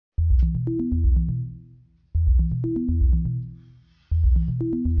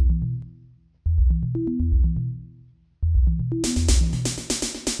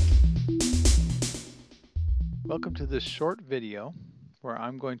Welcome to this short video where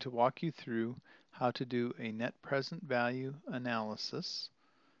I'm going to walk you through how to do a net present value analysis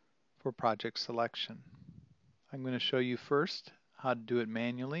for project selection. I'm going to show you first how to do it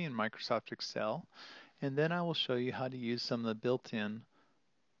manually in Microsoft Excel, and then I will show you how to use some of the built-in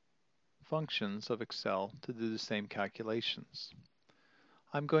functions of Excel to do the same calculations.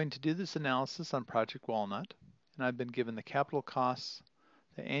 I'm going to do this analysis on Project Walnut, and I've been given the capital costs,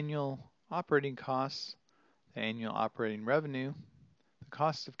 the annual operating costs, the annual operating revenue, the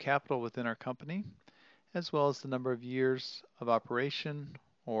cost of capital within our company, as well as the number of years of operation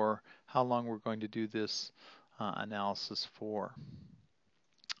or how long we're going to do this analysis for.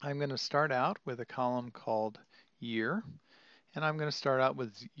 I'm going to start out with a column called year, and I'm going to start out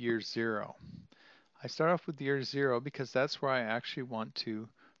with year 0. I start off with year 0 because that's where I actually want to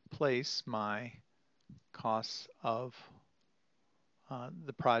place my costs of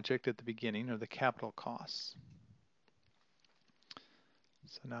the project at the beginning, or the capital costs.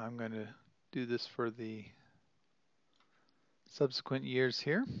 So now I'm going to do this for the subsequent years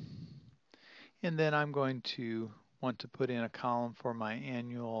here. And then I'm going to want to put in a column for my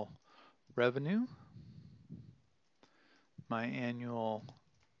annual revenue, my annual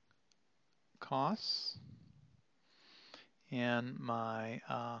costs, and my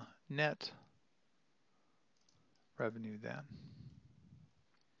net revenue then.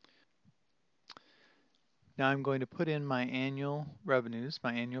 Now I'm going to put in my annual revenues,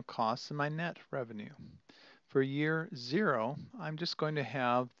 my annual costs, and my net revenue. For year 0, I'm just going to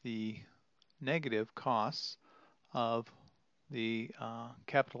have the negative costs of the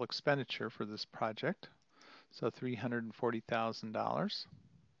capital expenditure for this project, so $340,000.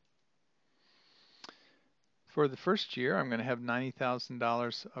 For the first year, I'm going to have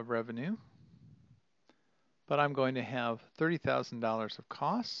 $90,000 of revenue, but I'm going to have $30,000 of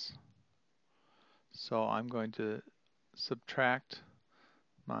costs. So I'm going to subtract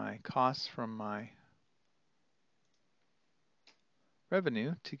my costs from my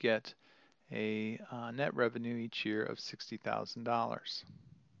revenue to get a net revenue each year of $60,000.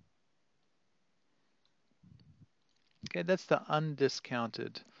 Okay, that's the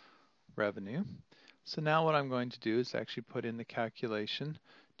undiscounted revenue. So now what I'm going to do is actually put in the calculation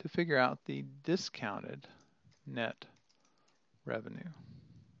to figure out the discounted net revenue.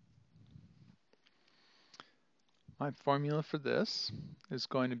 My formula for this is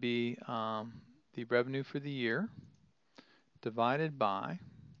going to be the revenue for the year divided by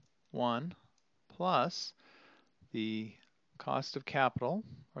 1 plus the cost of capital,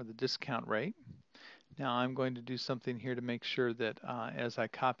 or the discount rate. Now I'm going to do something here to make sure that as I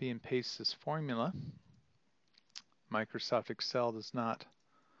copy and paste this formula, Microsoft Excel does not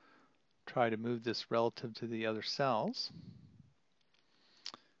try to move this relative to the other cells.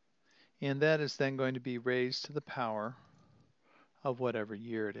 And that is then going to be raised to the power of whatever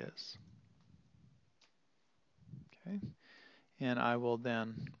year it is. Okay, and I will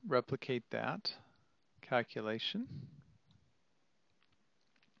then replicate that calculation.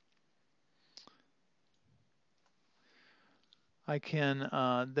 I can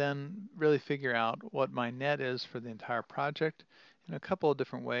then really figure out what my net is for the entire project in a couple of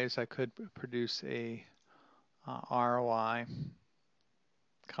different ways. I could produce a ROI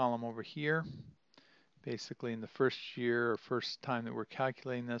column over here. Basically, in the first year or first time that we're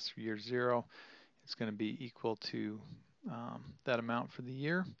calculating this, for year 0, it's going to be equal to that amount for the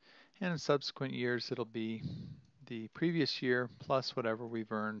year. And in subsequent years, it'll be the previous year plus whatever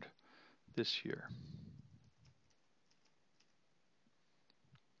we've earned this year.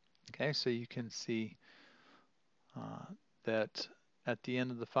 Okay, so you can see that at the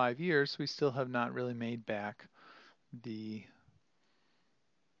end of the 5 years, we still have not really made back the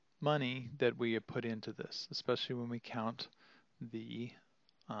money that we have put into this, especially when we count the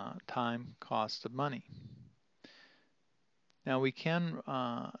time cost of money. Now we can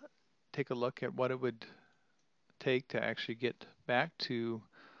take a look at what it would take to actually get back to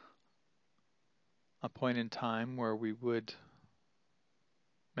a point in time where we would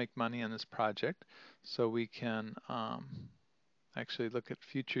make money on this project. So we can actually look at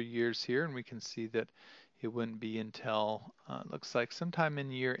future years here, and we can see that it wouldn't be until looks like sometime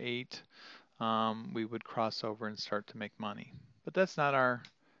in year 8 we would cross over and start to make money. But that's not our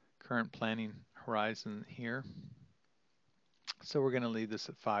current planning horizon here. So we're going to leave this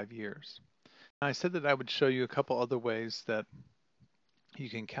at 5 years. Now, I said that I would show you a couple other ways that you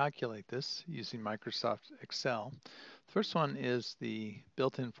can calculate this using Microsoft Excel. The first one is the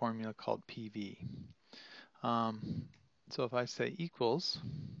built-in formula called PV. So if I say equals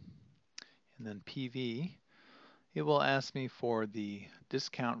and then PV, it will ask me for the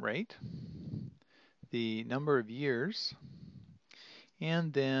discount rate, the number of years,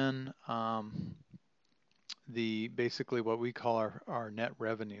 and then basically what we call our net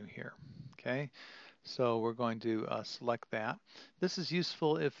revenue here. Okay, so we're going to select that. This is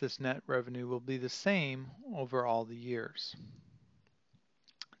useful if this net revenue will be the same over all the years.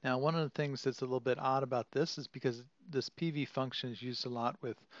 Now, one of the things that's a little bit odd about this is because this PV function is used a lot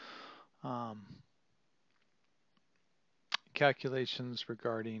with calculations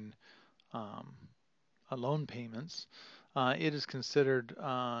regarding loan payments. It is considered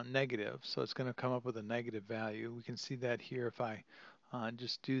negative, so it's going to come up with a negative value. We can see that here. If I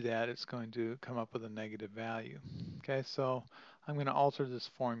just do that, it's going to come up with a negative value. Okay, so I'm going to alter this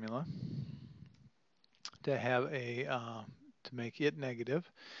formula to have to make it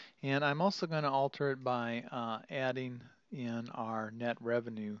negative, and I'm also going to alter it by adding in our net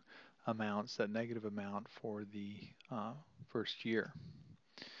revenue amounts, that negative amount for the first year.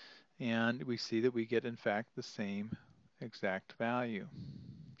 And we see that we get, in fact, the same exact value.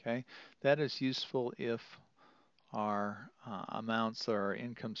 Okay, that is useful if our amounts or our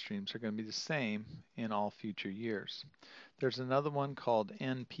income streams are going to be the same in all future years. There's another one called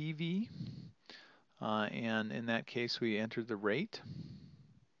NPV, and in that case we enter the rate,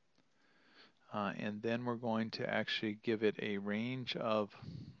 and then we're going to actually give it a range of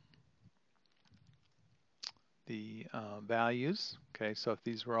the values. Okay, so if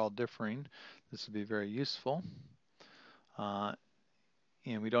these were all differing, this would be very useful.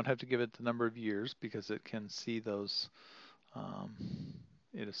 And we don't have to give it the number of years because it can see those.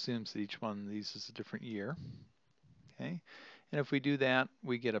 It assumes that each one of these is a different year. Okay, and if we do that,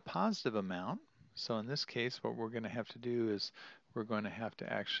 we get a positive amount. So in this case, what we're going to have to do is we're going to have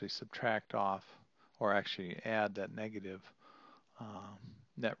to actually subtract off, or actually add that negative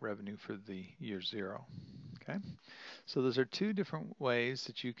net revenue for the year 0. Okay, so those are two different ways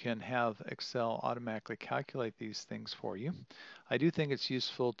that you can have Excel automatically calculate these things for you. I do think it's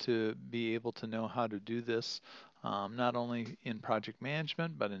useful to be able to know how to do this, not only in project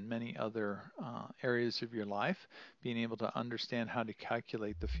management, but in many other areas of your life, being able to understand how to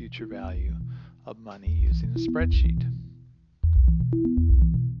calculate the future value of money using a spreadsheet.